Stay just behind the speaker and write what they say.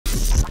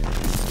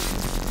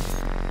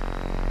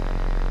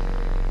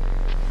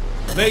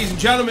Ladies and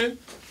gentlemen,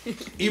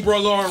 Ebro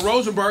Lauren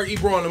Rosenberg,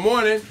 Ebro in the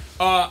morning.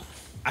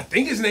 I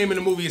think his name in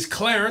the movie is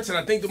Clarence, and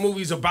I think the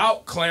movie's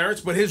about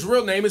Clarence, but his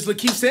real name is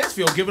Lakeith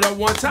Stanfield. Give it up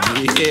one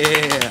time.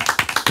 Yeah.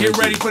 Get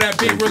ready for that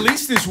big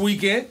release this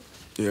weekend.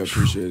 Yeah,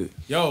 appreciate it.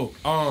 Yo,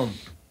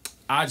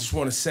 I just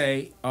want to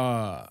say,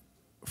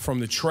 from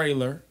the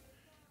trailer,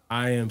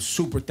 I am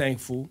super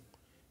thankful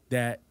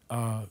that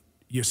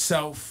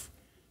yourself,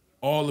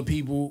 all the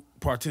people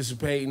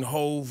participating,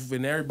 Hove,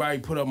 and everybody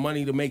put up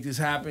money to make this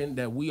happen,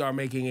 that we are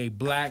making a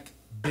black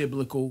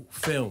biblical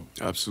film.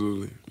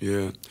 Absolutely,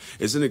 yeah.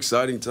 It's an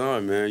exciting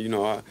time, man. You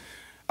know,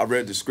 I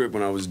read the script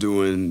when I was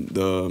doing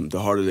the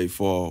Harder They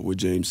Fall with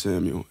Jeymes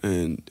Samuel,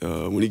 and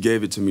when he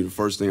gave it to me, the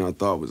first thing I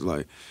thought was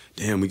like,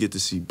 damn, we get to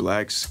see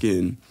black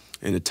skin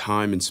in a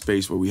time and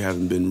space where we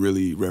haven't been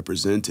really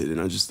represented, and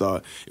I just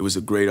thought it was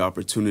a great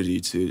opportunity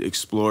to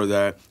explore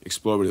that,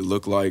 explore what it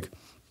looked like,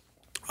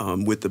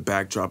 with the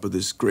backdrop of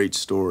this great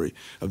story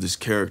of this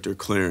character,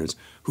 Clarence,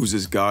 who's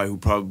this guy who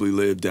probably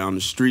lived down the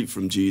street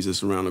from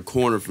Jesus, around the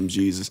corner from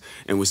Jesus,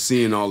 and was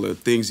seeing all the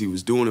things he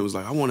was doing. It was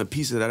like, I want a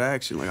piece of that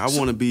action. Like, I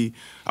want to be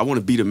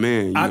the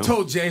man. You know? I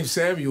told Jeymes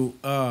Samuel,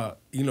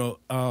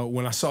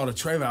 when I saw the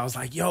trailer, I was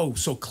like, yo,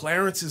 so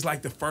Clarence is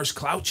like the first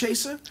clout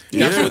chaser?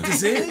 That's what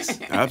this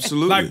is?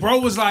 Absolutely. Like, bro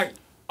was like,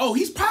 oh,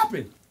 he's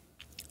popping.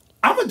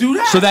 I'm going to do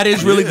that. So that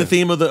is really the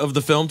theme of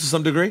the film to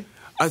some degree?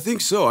 I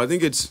think so. I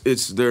think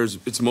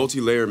it's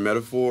multi-layered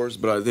metaphors,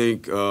 but I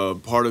think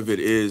part of it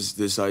is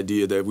this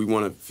idea that we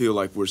want to feel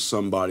like we're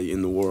somebody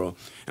in the world,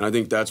 and I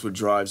think that's what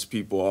drives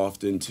people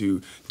often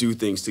to do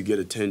things to get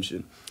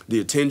attention. The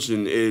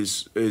attention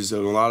is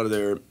a lot of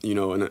their,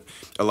 and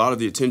a lot of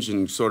the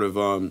attention sort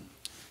of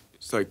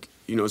it's like,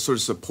 it sort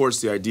of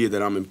supports the idea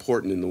that I'm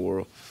important in the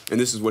world. And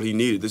this is what he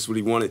needed. This is what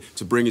he wanted,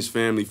 to bring his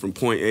family from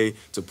point A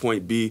to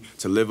point B,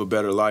 to live a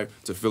better life,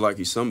 to feel like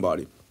he's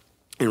somebody.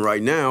 And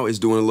right now, it's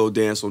doing a little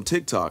dance on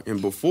TikTok.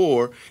 And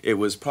before, it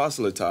was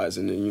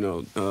proselytizing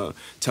and,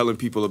 telling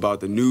people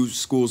about the new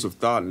schools of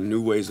thought and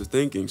new ways of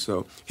thinking.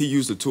 So he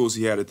used the tools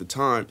he had at the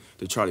time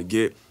to try to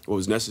get what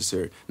was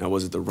necessary. Now,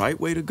 was it the right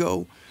way to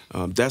go?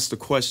 That's the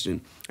question.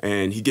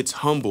 And he gets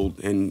humbled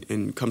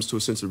and comes to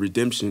a sense of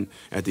redemption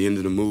at the end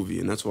of the movie.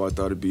 And that's why I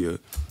thought it'd be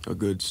a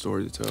good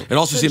story to tell. It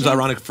also seems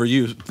ironic for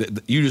you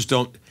that you just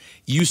don't.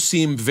 You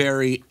seem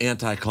very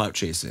anti-clout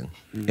chasing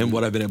in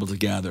what I've been able to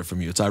gather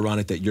from you. It's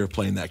ironic that you're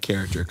playing that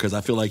character, because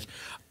I feel like,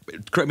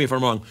 correct me if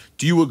I'm wrong,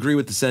 do you agree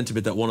with the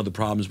sentiment that one of the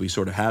problems we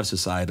sort of have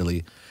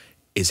societally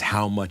is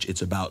how much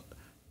it's about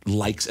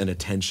likes and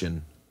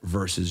attention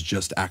versus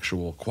just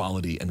actual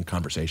quality and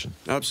conversation?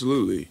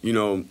 Absolutely.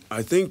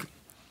 I think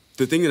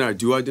the thing that I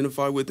do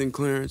identify with in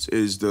Clarence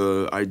is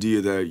the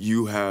idea that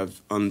you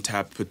have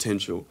untapped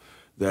potential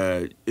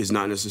that is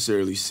not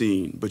necessarily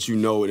seen, but you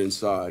know it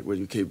inside, what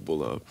you're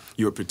capable of.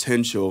 Your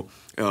potential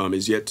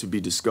is yet to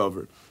be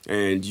discovered,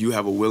 and you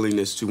have a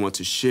willingness to want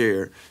to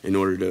share in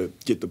order to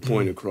get the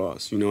point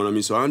across. You know what I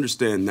mean? So I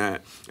understand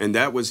that, and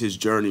that was his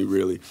journey,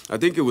 really. I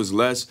think it was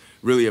less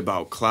really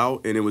about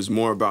clout, and it was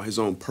more about his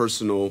own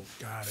personal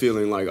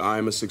feeling like,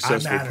 I'm a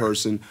successful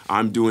person,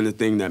 I'm doing the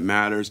thing that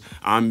matters,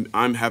 I'm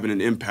having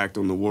an impact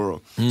on the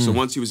world. So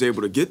once he was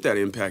able to get that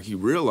impact, he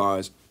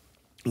realized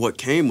what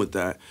came with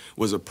that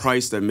was a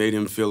price that made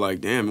him feel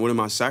like, damn, what am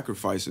I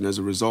sacrificing as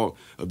a result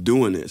of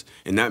doing this?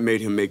 And that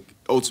made him make,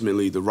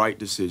 ultimately, the right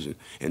decision.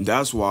 And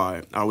that's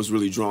why I was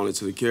really drawn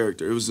into the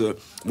character. It was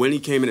when he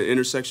came in an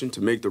intersection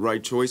to make the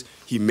right choice,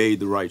 he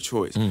made the right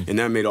choice. And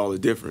that made all the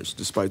difference,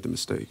 despite the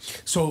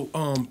mistakes. So,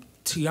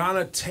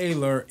 Tiana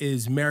Taylor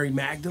is Mary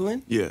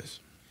Magdalene. Yes.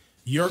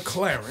 You're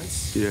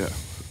Clarence. Yeah.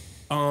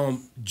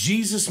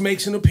 Jesus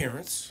makes an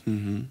appearance.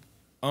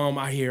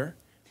 I hear.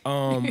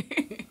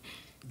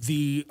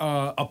 The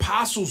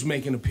apostles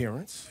make an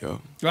appearance. Yeah.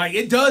 Like,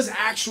 it does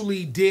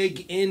actually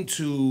dig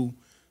into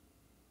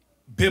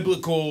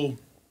biblical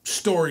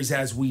stories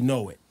as we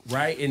know it,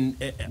 right? And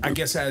I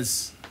guess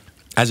as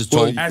it's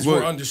told,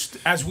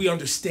 as we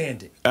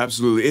understand it.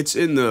 Absolutely. It's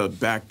in the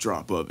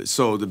backdrop of it.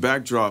 So the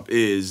backdrop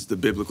is the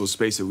biblical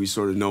space that we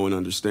sort of know and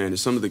understand. And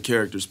some of the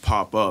characters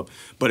pop up,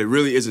 but it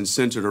really isn't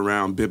centered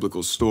around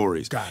biblical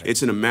stories. Got it.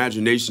 It's an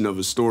imagination of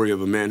a story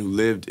of a man who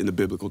lived in the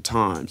biblical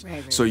times.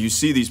 Right. So you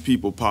see these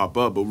people pop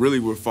up, but really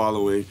we're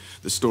following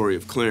the story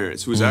of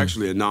Clarence, who is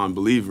actually a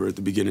non-believer at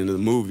the beginning of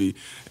the movie,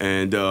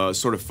 and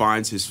sort of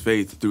finds his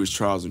faith through his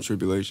trials and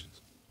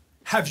tribulations.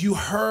 Have you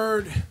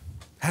heard...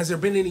 Has there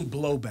been any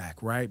blowback,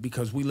 right?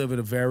 Because we live in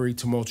a very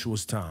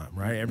tumultuous time,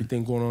 right?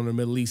 Everything going on in the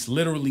Middle East,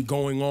 literally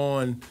going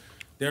on.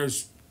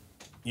 There's,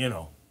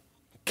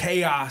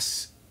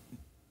 chaos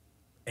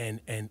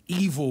and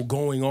evil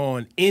going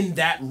on in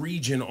that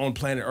region on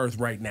planet Earth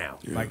right now,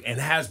 and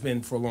has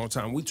been for a long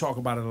time. We talk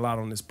about it a lot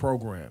on this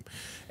program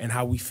and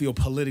how we feel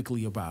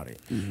politically about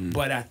it.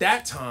 But at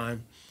that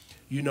time,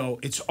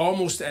 it's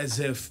almost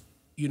as if,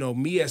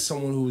 me as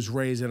someone who was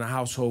raised in a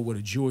household with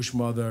a Jewish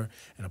mother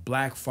and a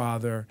black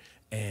father,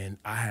 and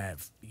I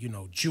have,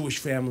 Jewish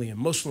family and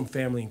Muslim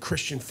family and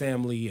Christian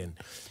family and,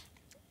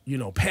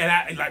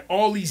 like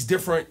all these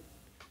different,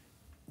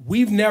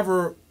 we've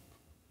never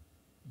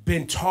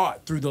been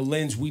taught through the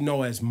lens we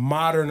know as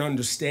modern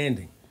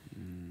understanding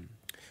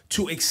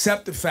to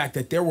accept the fact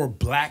that there were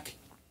black,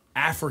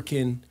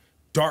 African,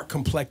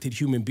 dark-complected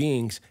human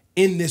beings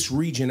in this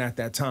region at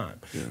that time.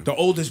 Yeah. The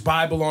oldest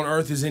Bible on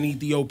earth is in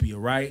Ethiopia,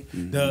 right?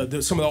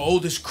 Some of the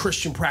oldest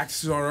Christian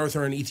practices on earth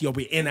are in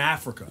Ethiopia, in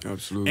Africa.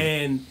 Absolutely.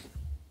 And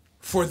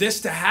for this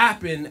to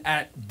happen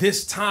at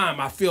this time,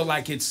 I feel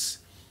like it's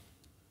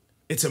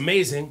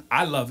amazing.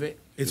 I love it.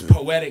 It's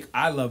poetic.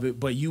 I love it.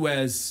 But you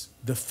as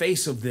the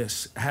face of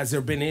this, has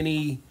there been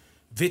any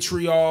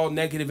vitriol,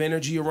 negative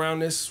energy around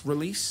this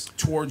release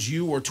towards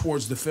you or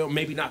towards the film?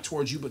 Maybe not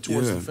towards you, but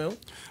towards the film?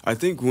 I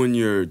think when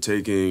you're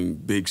taking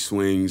big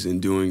swings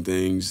and doing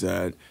things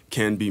that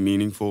can be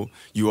meaningful,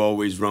 you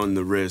always run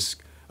the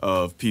risk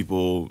of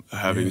people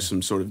having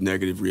some sort of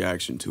negative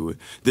reaction to it.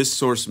 This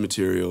source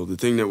material, the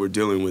thing that we're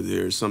dealing with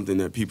here, is something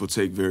that people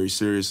take very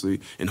seriously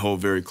and hold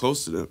very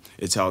close to them.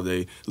 It's how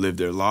they live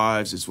their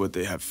lives. It's what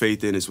they have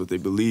faith in. It's what they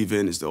believe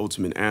in. It's the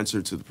ultimate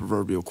answer to the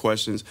proverbial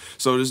questions.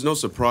 So there's no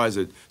surprise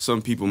that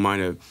some people might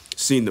have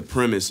seen the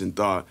premise and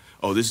thought,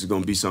 oh, this is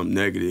going to be something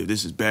negative.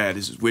 This is bad.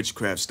 This is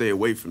witchcraft. Stay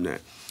away from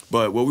that.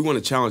 But what we want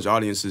to challenge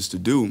audiences to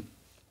do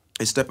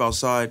is step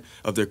outside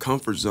of their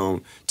comfort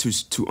zone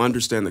to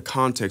understand the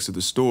context of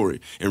the story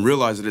and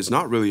realize that it's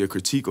not really a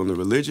critique on the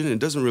religion. It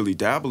doesn't really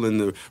dabble in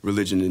the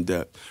religion in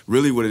depth.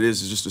 Really what it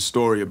is just a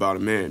story about a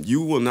man.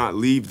 You will not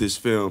leave this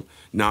film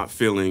not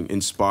feeling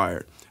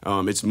inspired.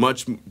 It's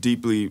much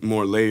deeply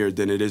more layered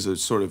than it is a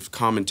sort of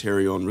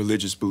commentary on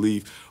religious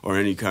belief or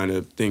any kind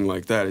of thing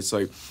like that. It's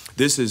like,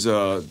 this is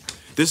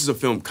a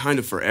film kind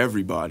of for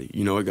everybody.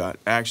 You know, it got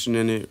action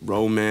in it,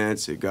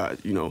 romance, it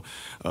got, you know,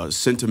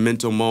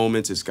 sentimental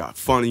moments, it's got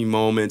funny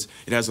moments.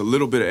 It has a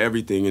little bit of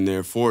everything in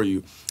there for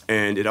you.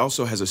 And it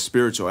also has a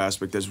spiritual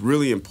aspect that's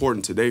really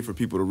important today for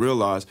people to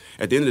realize.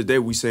 At the end of the day,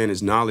 we saying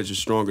is knowledge is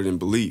stronger than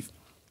belief.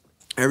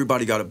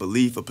 Everybody got a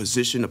belief, a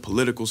position, a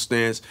political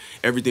stance,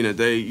 everything that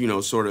they, you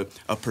know, sort of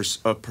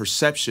a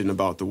perception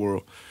about the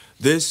world.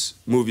 This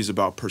movie is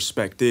about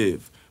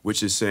perspective,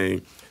 which is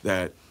saying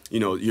that, you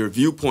know, your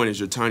viewpoint is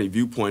your tiny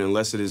viewpoint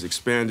unless it is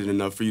expanded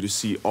enough for you to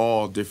see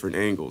all different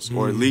angles,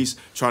 or at least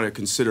try to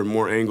consider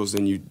more angles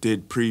than you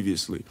did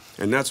previously.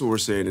 And that's what we're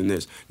saying in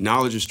this.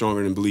 Knowledge is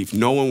stronger than belief.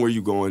 Knowing where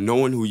you're going,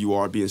 knowing who you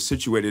are, being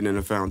situated in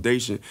a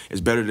foundation is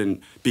better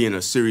than being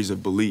a series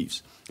of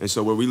beliefs. And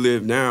so where we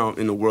live now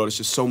in the world, it's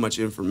just so much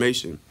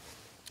information.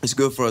 It's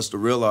good for us to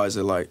realize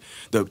that, like,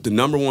 the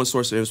number one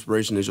source of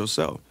inspiration is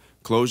yourself.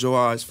 Close your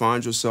eyes,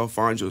 find yourself,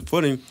 find your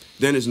footing.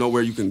 Then there's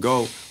nowhere you can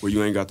go where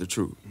you ain't got the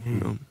truth, you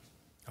know?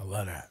 I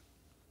love that.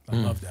 I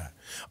love that.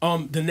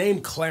 The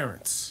name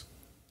Clarence,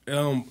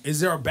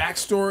 is there a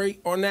backstory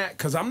on that?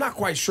 Because I'm not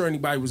quite sure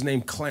anybody was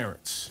named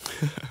Clarence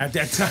at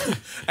that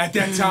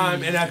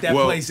time, and at that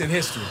place in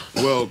history.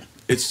 Well,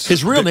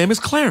 his real name is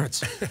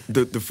Clarence.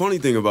 The funny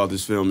thing about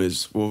this film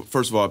is, well,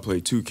 first of all, I play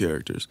two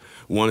characters.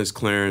 One is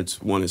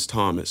Clarence, one is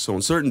Thomas. So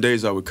on certain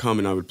days I would come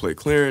and I would play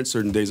Clarence.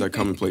 Certain days I'd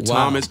come and play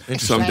Thomas.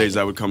 Some days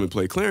I would come and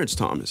play Clarence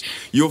Thomas.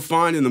 You'll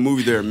find in the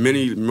movie there are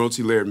many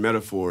multi-layered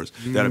metaphors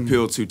that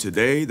appeal to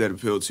today, that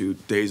appeal to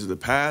days of the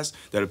past,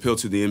 that appeal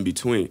to the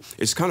in-between.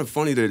 It's kind of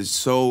funny that it's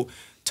so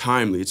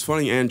timely. It's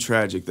funny and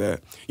tragic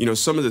that, you know,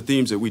 some of the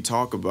themes that we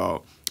talk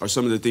about are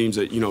some of the themes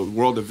that, you know,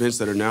 world events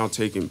that are now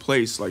taking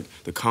place, like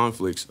the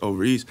conflicts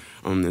over East,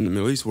 in the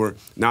Middle East, were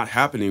not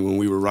happening when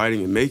we were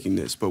writing and making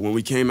this. But when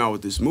we came out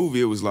with this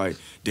movie, it was like,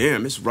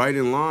 damn, it's right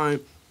in line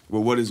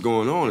with what is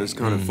going on. It's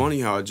kind of funny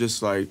how it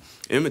just, like,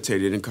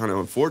 imitated, and kind of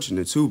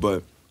unfortunate, too.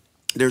 But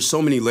there's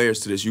so many layers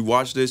to this. You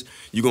watch this,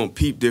 you're going to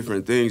peep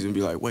different things and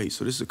be like, wait,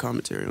 so this is a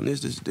commentary on this,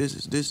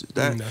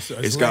 that.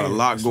 It's got a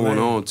lot going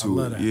on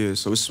to it. Yeah,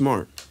 so it's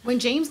smart. When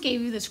Jeymes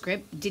gave you the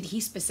script, did he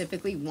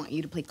specifically want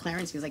you to play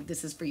Clarence? He was like,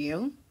 this is for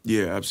you?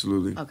 Yeah,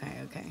 absolutely.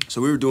 Okay. So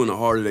we were doing The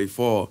Harder They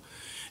Fall,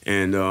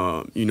 and,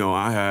 you know,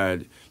 I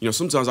had, you know,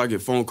 sometimes I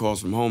get phone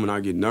calls from home and I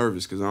get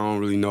nervous because I don't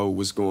really know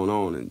what's going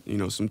on. And, you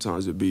know,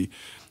 sometimes it'd be,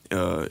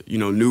 you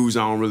know, news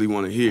I don't really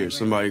want to hear.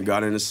 Somebody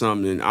got into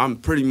something, and I'm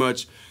pretty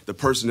much the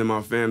person in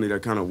my family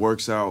that kind of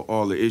works out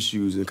all the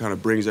issues and kind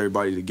of brings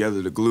everybody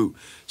together, the glue.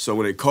 So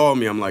when they call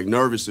me, I'm like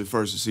nervous at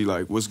first to see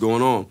like what's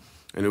going on.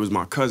 And it was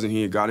my cousin,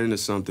 he had got into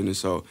something, and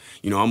so,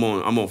 you know, I'm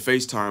on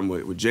FaceTime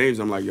with Jeymes.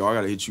 I'm like, yo, I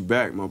gotta hit you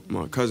back.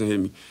 My cousin hit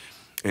me.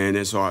 And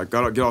then so I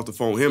gotta get off the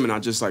phone with him, and I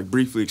just like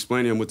briefly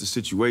explained to him what the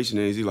situation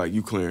is. He's like,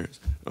 you Clarence.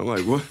 I'm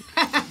like, what?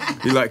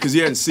 He like, cause he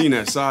hadn't seen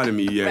that side of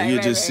me yet. He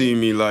had just seen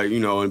me like, you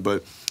know,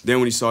 but then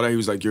when he saw that, he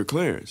was like, you're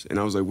Clarence. And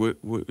I was like,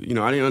 what? You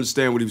know, I didn't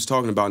understand what he was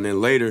talking about. And then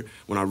later,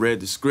 when I read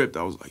the script,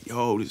 I was like,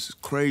 yo, this is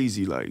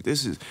crazy. Like,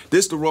 this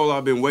the role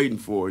I've been waiting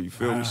for. You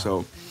feel me?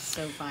 So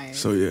fire.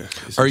 So yeah.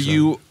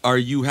 Are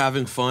you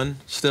having fun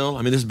still?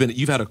 I mean,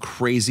 you've had a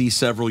crazy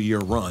several-year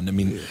run. I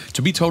mean,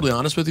 to be totally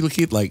honest with you,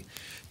 Lakeith, like,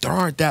 there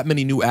aren't that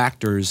many new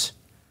actors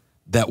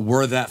that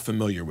we're that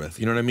familiar with.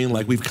 You know what I mean?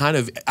 Like, we've kind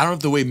of, I don't know if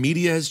the way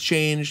media has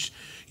changed,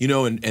 you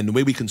know, and the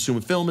way we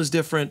consume film is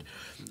different.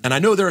 And I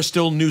know there are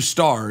still new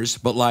stars,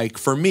 but like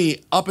for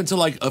me, up until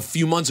like a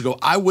few months ago,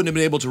 I wouldn't have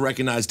been able to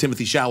recognize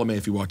Timothée Chalamet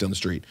if he walked down the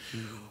street.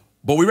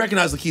 But we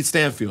recognize Lakeith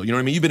Stanfield. You know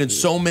what I mean? You've been in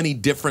so many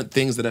different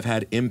things that have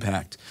had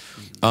impact.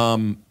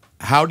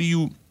 How do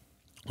you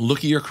look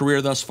at your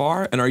career thus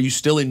far, and are you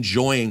still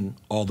enjoying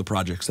all the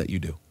projects that you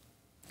do?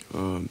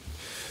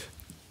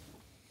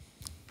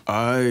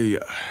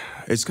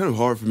 It's kind of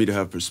hard for me to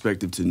have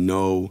perspective to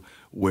know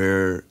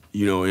where,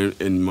 you know,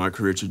 in my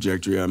career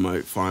trajectory I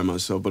might find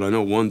myself. But I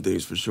know one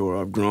thing's for sure.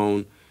 I've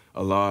grown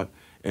a lot.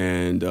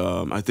 And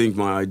I think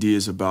my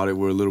ideas about it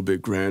were a little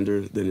bit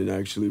grander than it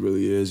actually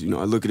really is. You know,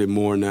 I look at it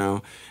more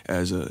now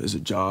as a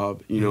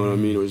job. You know what I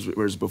mean?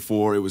 Whereas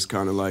before it was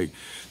kind of like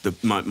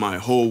my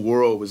whole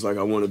world was like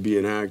I want to be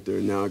an actor.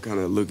 And now I kind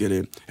of look at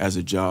it as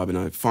a job, and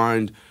I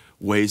find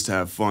ways to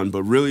have fun.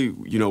 But really,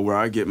 you know, where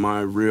I get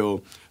my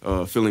real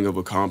feeling of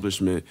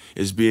accomplishment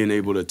is being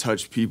able to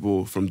touch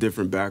people from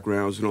different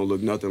backgrounds who don't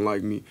look nothing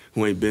like me,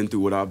 who ain't been through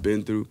what I've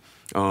been through.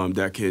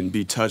 That can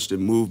be touched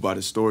and moved by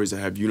the stories that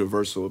have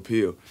universal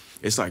appeal.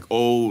 It's like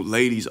old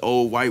ladies,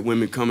 old white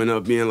women coming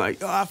up being like,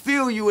 oh, I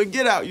feel you, and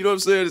get out. You know what I'm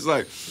saying? It's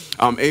like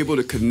I'm able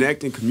to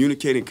connect and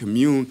communicate and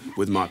commune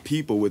with my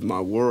people, with my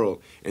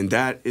world. And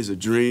that is a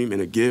dream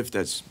and a gift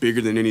that's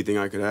bigger than anything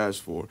I could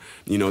ask for.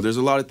 You know, there's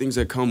a lot of things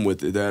that come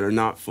with it that are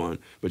not fun.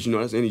 But, you know,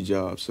 that's any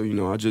job. So, you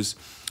know,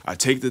 I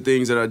take the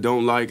things that I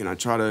don't like and I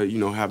try to, you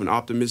know, have an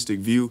optimistic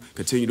view,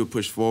 continue to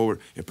push forward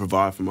and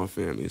provide for my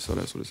family. So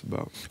that's what it's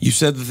about. You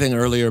said the thing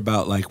earlier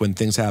about like when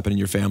things happen in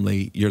your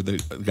family, you're the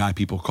guy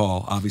people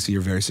call. Obviously,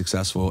 you're very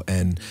successful,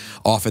 and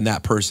often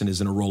that person is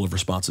in a role of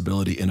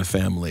responsibility in a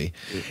family.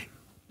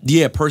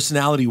 Yeah,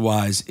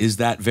 personality-wise, is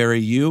that very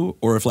you?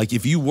 Or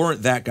if you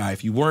weren't that guy,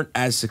 if you weren't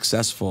as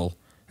successful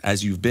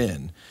as you've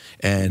been,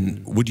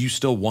 and would you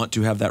still want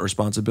to have that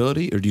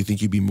responsibility, or do you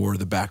think you'd be more of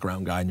the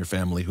background guy in your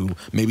family who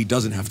maybe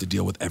doesn't have to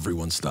deal with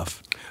everyone's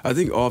stuff? I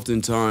think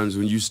oftentimes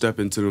when you step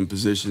into them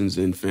positions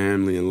in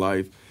family and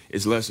life,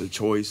 it's less a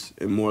choice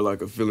and more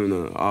like a feeling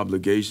of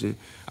obligation.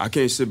 I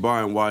can't sit by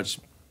and watch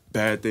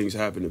bad things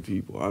happen to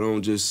people. I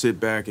don't just sit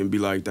back and be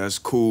like, that's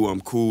cool,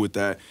 I'm cool with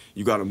that.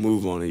 You got to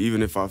move on it.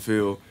 Even if I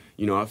feel,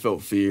 you know, I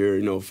felt fear,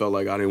 you know, felt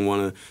like I didn't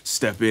want to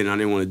step in, I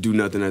didn't want to do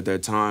nothing at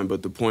that time.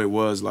 But the point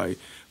was, like,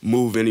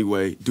 move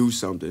anyway, do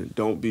something.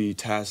 Don't be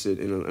tacit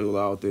and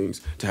allow things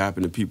to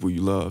happen to people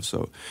you love.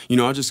 So, you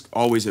know, I just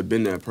always have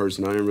been that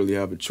person. I didn't really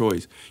have a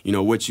choice. You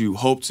know, what you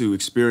hope to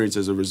experience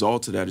as a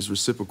result of that is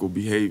reciprocal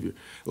behavior.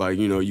 Like,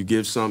 you know, you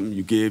give something,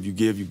 you give, you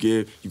give, you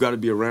give. You got to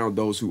be around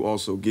those who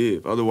also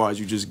give. Otherwise,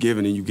 you just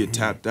giving and you get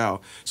tapped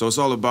out. So it's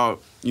all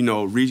about, you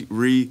know,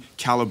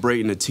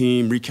 recalibrating the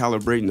team,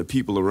 recalibrating the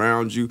people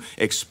around you,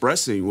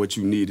 expressing what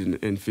you need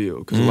and feel.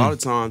 Because a lot of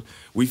times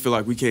we feel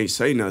like we can't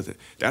say nothing.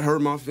 That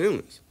hurt my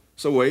feelings.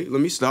 So wait, let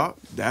me stop.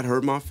 That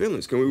hurt my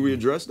feelings. Can we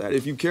readdress that?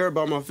 If you care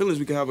about my feelings,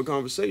 we can have a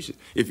conversation.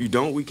 If you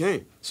don't, we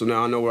can't. So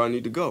now I know where I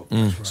need to go.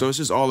 So it's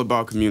just all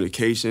about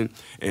communication,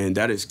 and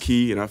that is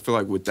key. And I feel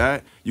like with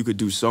that, you could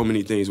do so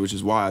many things, which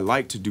is why I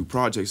like to do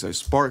projects that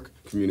spark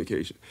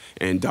communication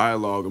and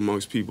dialogue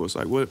amongst people. It's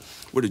like, were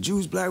the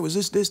Jews black? Was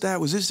this, that?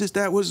 Was this,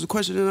 that? What is the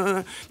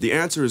question? The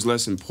answer is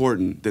less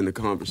important than the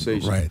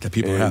conversation. Right, that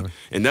people are having.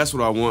 And that's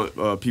what I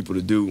want people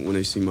to do when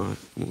they see my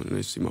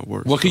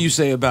work. What can you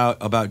say about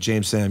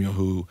Jeymes Samuel,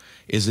 who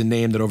is a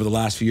name that over the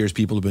last few years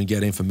people have been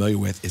getting familiar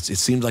with? It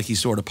seems like he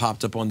sort of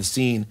popped up on the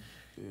scene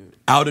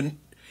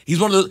he's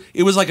one of those,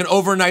 it was like an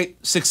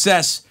overnight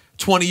success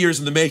 20 years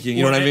in the making,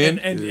 you know what I mean?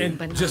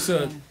 And just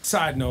a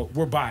side note,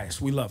 we're biased.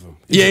 We love him.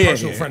 He's a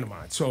personal friend of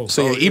mine. So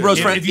Ebro's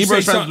friend. If you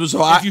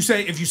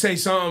say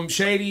something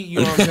shady, you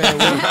know what I'm saying?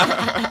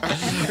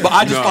 But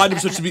I just find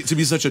him to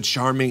be such a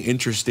charming,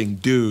 interesting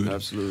dude.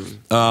 Absolutely.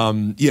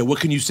 Yeah. What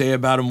can you say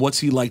about him? What's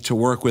he like to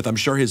work with? I'm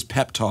sure his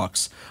pep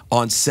talks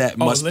on set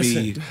must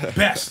be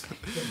best.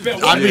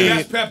 I mean,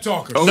 best pep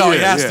talker. He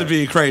has to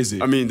be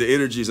crazy. I mean, the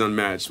energy is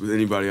unmatched with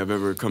anybody I've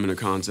ever come into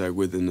contact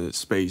with in the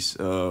space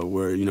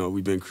where, you know,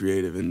 we've been creative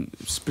and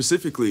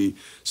specifically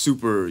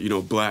super, you know,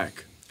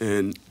 black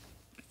and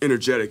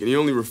energetic, and he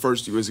only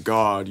refers to you as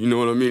God. You know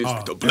what I mean? It's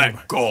like the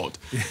black God.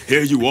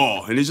 Here you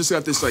are, and he's just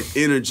got this like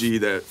energy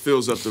that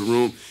fills up the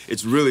room.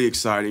 It's really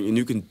exciting, and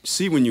you can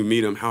see when you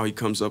meet him how he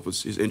comes up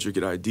with his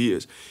intricate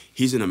ideas.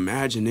 He's an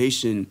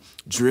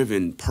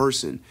imagination-driven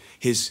person.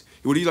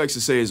 What he likes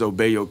to say is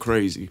obey your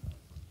crazy.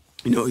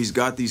 You know, he's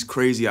got these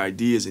crazy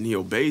ideas and he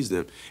obeys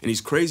them, and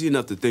he's crazy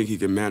enough to think he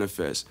can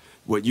manifest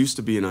what used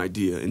to be an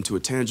idea into a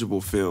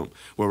tangible film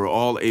where we're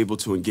all able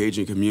to engage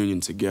in communion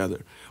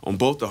together. On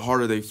both The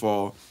Harder They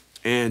Fall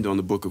and on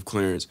the Book of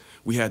Clarence,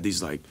 we had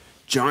these like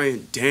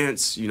giant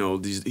dance, you know,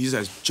 he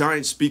has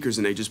giant speakers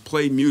and they just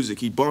play music.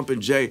 He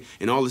bumping Jay,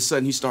 and all of a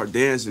sudden he starts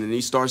dancing and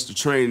he starts to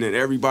train, and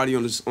everybody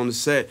on the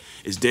set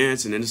is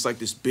dancing, and it's like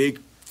this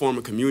big form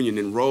of communion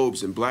in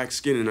robes and black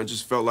skin, and I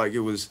just felt like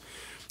it was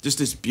just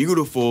this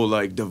beautiful,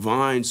 like,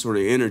 divine sort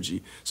of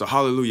energy. So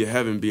Hallelujah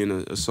Heaven being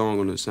a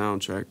song on the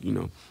soundtrack, you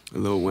know,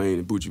 Lil Wayne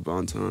and Buju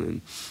Banton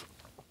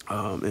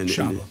and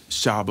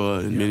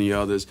Shaba and many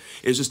others.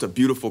 It's just a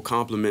beautiful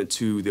compliment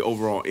to the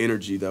overall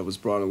energy that was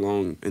brought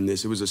along in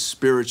this. It was a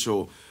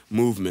spiritual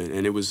movement,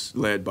 and it was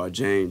led by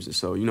Jeymes. And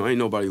so, you know, ain't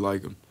nobody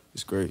like him.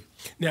 it's great.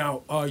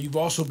 Now, you've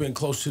also been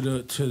close to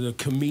the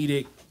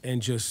comedic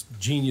and just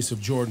genius of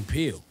Jordan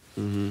Peele.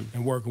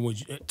 And working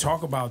with you.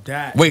 Talk about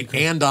that. Wait,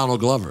 and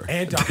Donald Glover.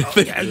 And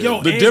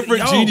the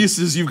different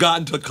geniuses you've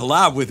gotten to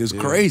collab with is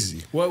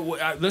crazy. Well,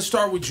 let's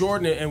start with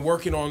Jordan and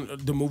working on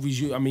the movies.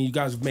 You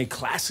guys have made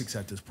classics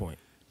at this point.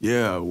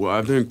 Yeah, well,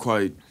 I've been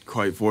quite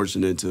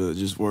fortunate to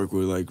just work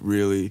with like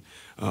really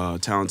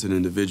talented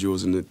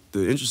individuals, and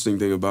the interesting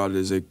thing about it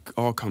is they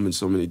all come in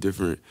so many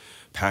different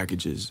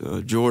packages.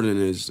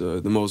 Jordan is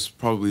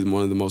probably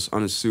one of the most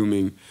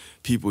unassuming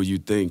people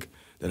you'd think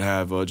that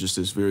have just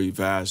this very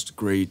vast,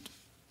 great,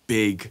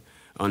 big,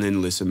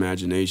 endless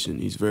imagination.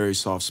 He's very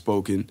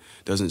soft-spoken,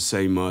 doesn't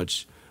say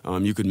much.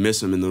 You could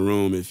miss him in the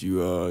room if you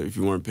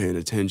weren't paying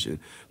attention,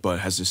 but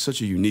has just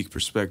such a unique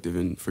perspective.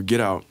 And for Get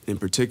Out in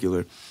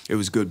particular, it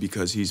was good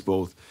because he's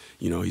both,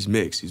 he's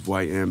mixed, he's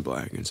white and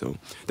black, and so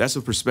that's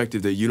a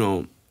perspective that you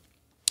don't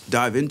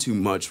dive into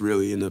much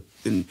really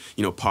in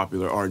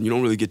popular art, and you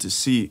don't really get to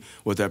see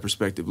what that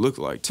perspective looked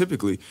like.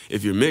 Typically,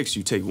 if you're mixed,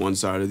 you take one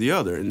side or the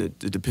other, and it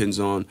depends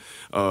on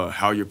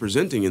how you're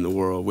presenting in the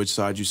world, which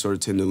side you sort of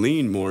tend to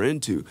lean more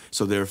into.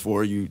 So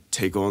therefore, you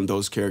take on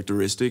those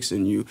characteristics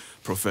and you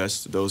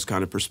profess those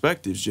kind of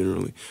perspectives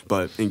generally.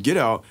 But in Get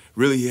Out,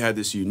 really he had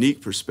this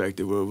unique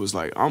perspective where it was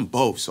like, I'm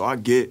both, so I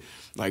get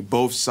like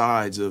both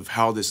sides of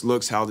how this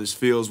looks, how this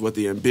feels, what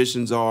the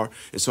ambitions are,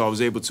 and so I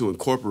was able to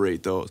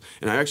incorporate those.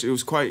 And it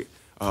was quite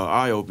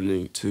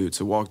eye-opening to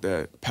walk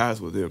that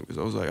path with him, because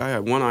I was like, I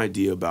had one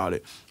idea about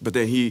it, but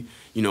then he,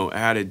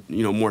 added,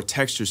 more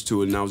textures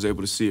to it, and I was able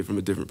to see it from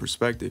a different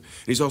perspective.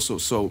 And he's also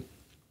so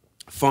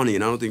funny,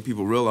 and I don't think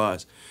people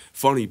realize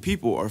funny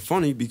people are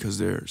funny because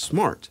they're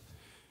smart.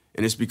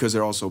 And it's because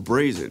they're also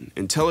brazen.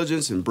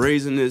 Intelligence and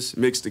brazenness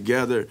mixed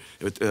together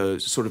with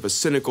sort of a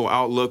cynical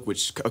outlook,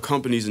 which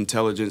accompanies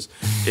intelligence,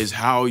 is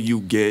how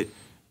you get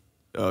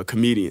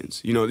comedians.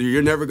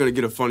 You're never going to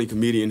get a funny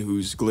comedian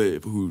who's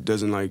glib, who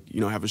doesn't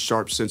have a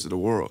sharp sense of the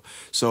world.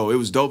 So it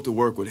was dope to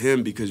work with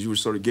him because you were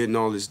sort of getting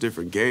all this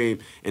different game,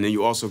 and then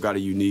you also got a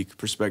unique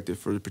perspective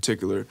for the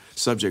particular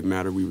subject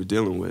matter we were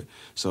dealing with.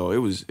 So it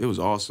was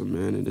awesome,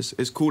 man. And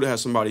it's cool to have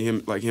somebody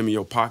like him in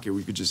your pocket where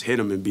you could just hit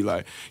him and be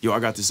like, yo, I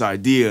got this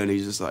idea, and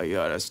he's just like,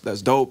 yeah,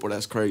 that's dope, or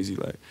that's crazy,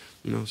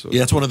 So.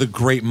 Yeah, it's one of the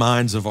great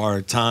minds of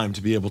our time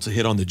to be able to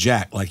hit on the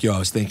jack. Like, yo, I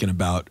was thinking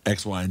about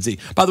X, Y, and Z.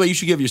 By the way, you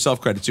should give yourself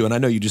credit too. And I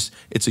know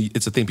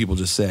it's a thing people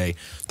just say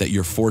that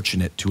you're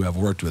fortunate to have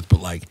worked with,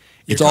 but like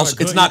it's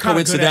not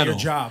coincidental.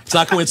 It's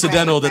not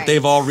coincidental that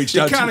they've all reached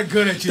out to you. You're kind of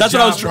good at your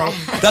job, bro.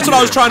 That's what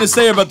I was trying to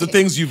say about the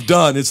things you've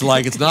done. It's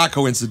like it's not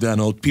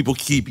coincidental. People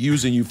keep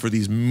using you for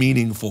these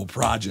meaningful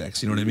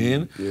projects. You know what I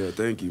mean? Yeah,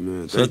 thank you,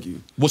 man. Thank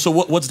you. Well, so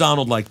what's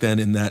Donald like then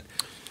in that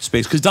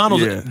space? Because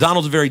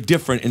Donald's very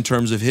different in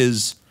terms of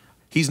he's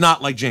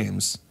not like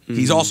Jeymes.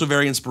 He's also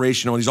very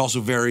inspirational, and he's also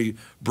very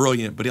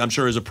brilliant, but I'm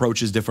sure his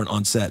approach is different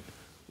on set.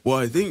 Well,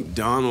 I think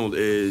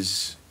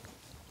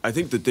I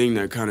think the thing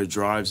that kind of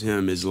drives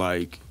him is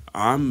like,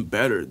 I'm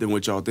better than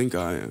what y'all think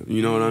I am.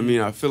 You know what I mean?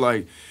 I feel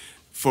like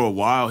for a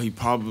while he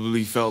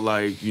probably felt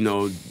like,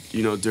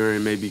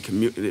 during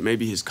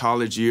maybe his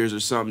college years or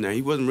something, that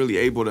he wasn't really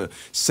able to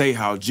say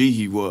how G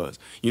he was.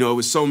 It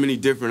was so many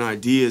different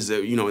ideas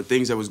that, and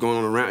things that was going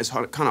on around. It's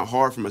kind of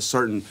hard from a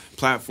certain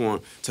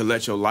platform to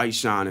let your light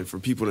shine and for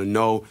people to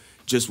know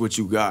just what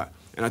you got.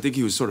 And I think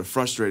he was sort of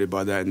frustrated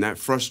by that, and that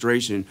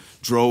frustration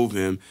drove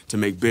him to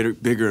make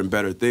bigger and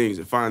better things.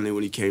 And finally,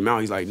 when he came out,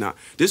 he's like, nah,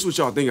 this is what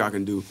y'all think I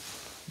can do.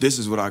 This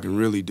is what I can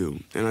really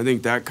do. And I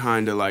think that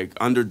kind of like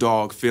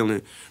underdog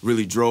feeling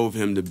really drove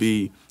him to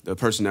be the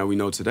person that we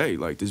know today,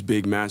 like this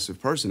big,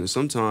 massive person. And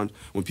sometimes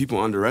when people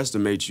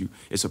underestimate you,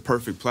 it's a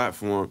perfect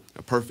platform,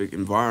 a perfect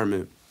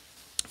environment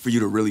for you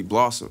to really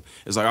blossom.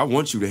 It's like, I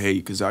want you to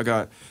hate because I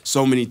got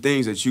so many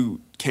things that you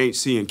can't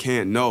see and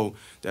can't know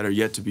that are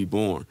yet to be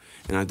born.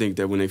 And I think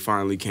that when they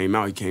finally came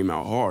out, he came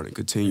out hard and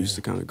continues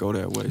to kind of go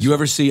that way. You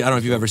ever see, I don't know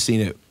if you've ever seen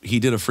it, he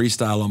did a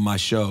freestyle on my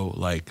show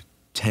like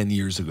 10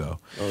 years ago.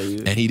 Oh,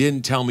 yeah. And he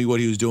didn't tell me what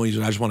he was doing. He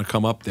said, I just want to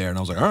come up there. And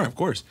I was like, all right, of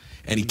course.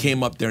 And he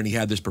came up there and he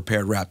had this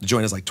prepared rap. The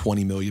joint has like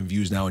 20 million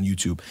views now on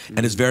YouTube.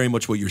 And it's very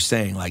much what you're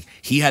saying. Like,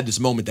 he had this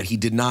moment that he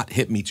did not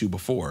hit me to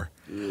before.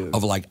 Yeah.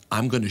 Of like,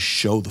 I'm going to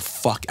show the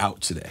fuck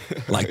out today.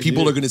 Like,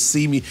 people are going to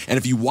see me. And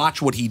if you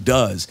watch what he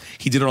does,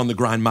 he did it on the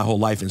Grind My Whole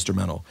Life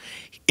instrumental.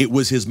 It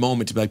was his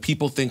moment to be like,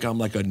 people think I'm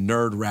like a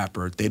nerd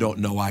rapper. They don't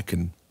know I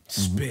can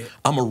spit.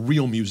 I'm a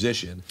real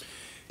musician.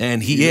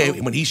 And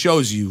when he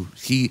shows you,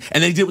 and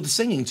then he did it with the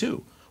singing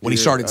too. When he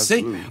started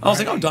singing, I was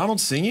like, oh,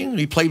 Donald's singing?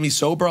 He played me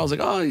sober. I was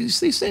like, oh, he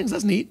sings,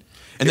 that's neat.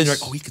 And then you're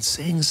like, oh, he can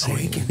sing. Oh,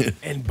 he can,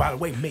 and by the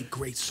way, make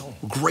great songs.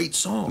 Great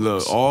songs.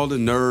 Look, all the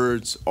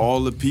nerds,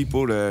 all the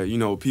people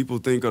that, people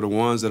think are the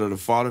ones that are the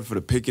fodder for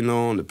the picking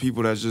on, the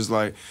people that's just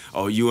like,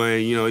 oh, you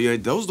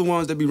ain't, those are the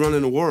ones that be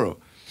running the world.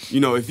 you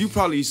know, if you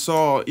probably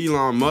saw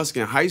Elon Musk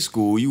in high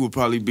school, you would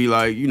probably be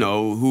like, you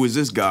know, who is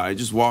this guy?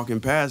 Just walking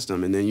past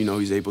him. And then, you know,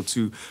 he's able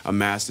to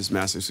amass this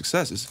massive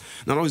success. It's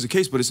not always the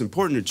case, but it's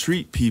important to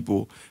treat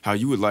people how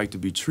you would like to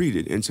be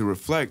treated and to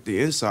reflect the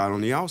inside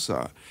on the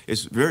outside.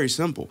 It's very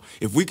simple.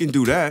 If we can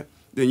do that,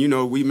 then, you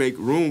know, we make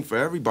room for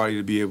everybody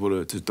to be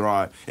able to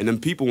thrive. And then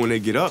people, when they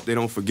get up, they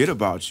don't forget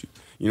about you.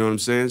 You know what I'm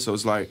saying? So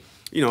it's like,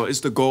 you know,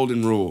 it's the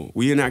golden rule.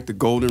 We enact the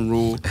golden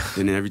rule,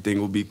 then everything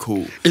will be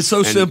cool. It's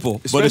so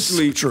simple, but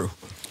it's true.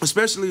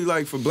 Especially,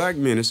 like, for black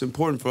men, it's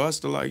important for us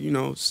to, like, you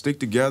know, stick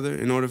together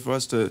in order for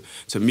us to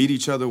meet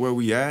each other where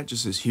we at,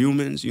 just as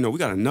humans. You know, we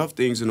got enough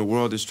things in the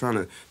world that's trying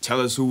to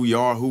tell us who we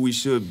are, who we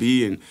should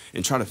be,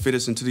 and try to fit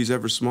us into these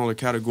ever smaller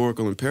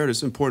categorical imperatives.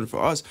 It's important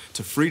for us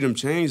to free them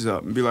chains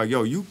up and be like,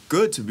 yo, you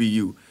good to be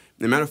you.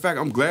 As a matter of fact,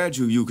 I'm glad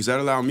you because that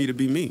allowed me to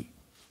be me,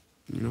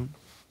 you know?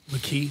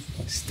 Lakeith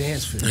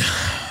Stanfield,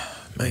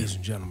 ladies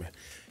and gentlemen.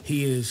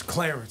 He is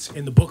Clarence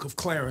in the Book of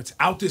Clarence,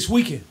 out this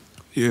weekend.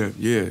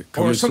 Yeah.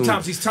 Or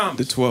sometimes he's Thomas.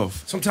 The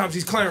 12th. Sometimes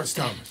he's Clarence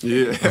Thomas.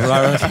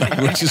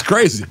 Yeah. Which is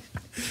crazy.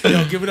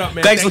 Yo, give it up,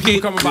 man. Thanks, Thank you Lakeith.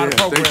 for coming by the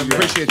program, thank you, man.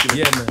 guys. Appreciate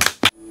you. Yeah, man.